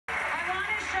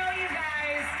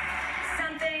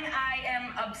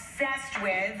obsessed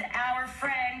with. Our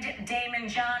friend Damon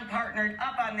John partnered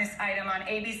up on this item on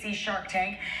ABC Shark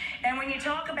Tank. And when you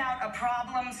talk about a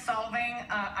problem-solving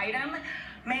item,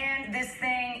 man, this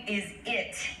thing is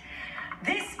it.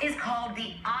 This is called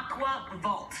the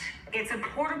AquaVault. It's a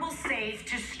portable safe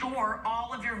to store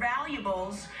all of your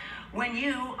valuables when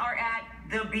you are at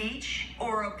the beach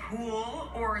or a pool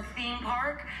or a theme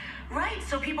park, right?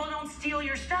 So people don't steal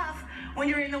your stuff when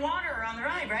you're in the water or on the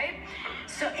ride, right?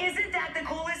 So isn't that the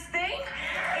coolest thing?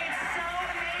 It's so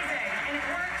amazing,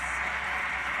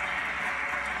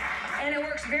 and it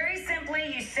works very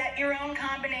simply. You set your own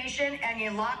combination and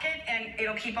you lock it, and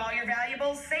it'll keep all your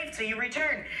valuables safe till you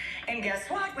return. And guess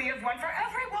what? We have one for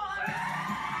everyone.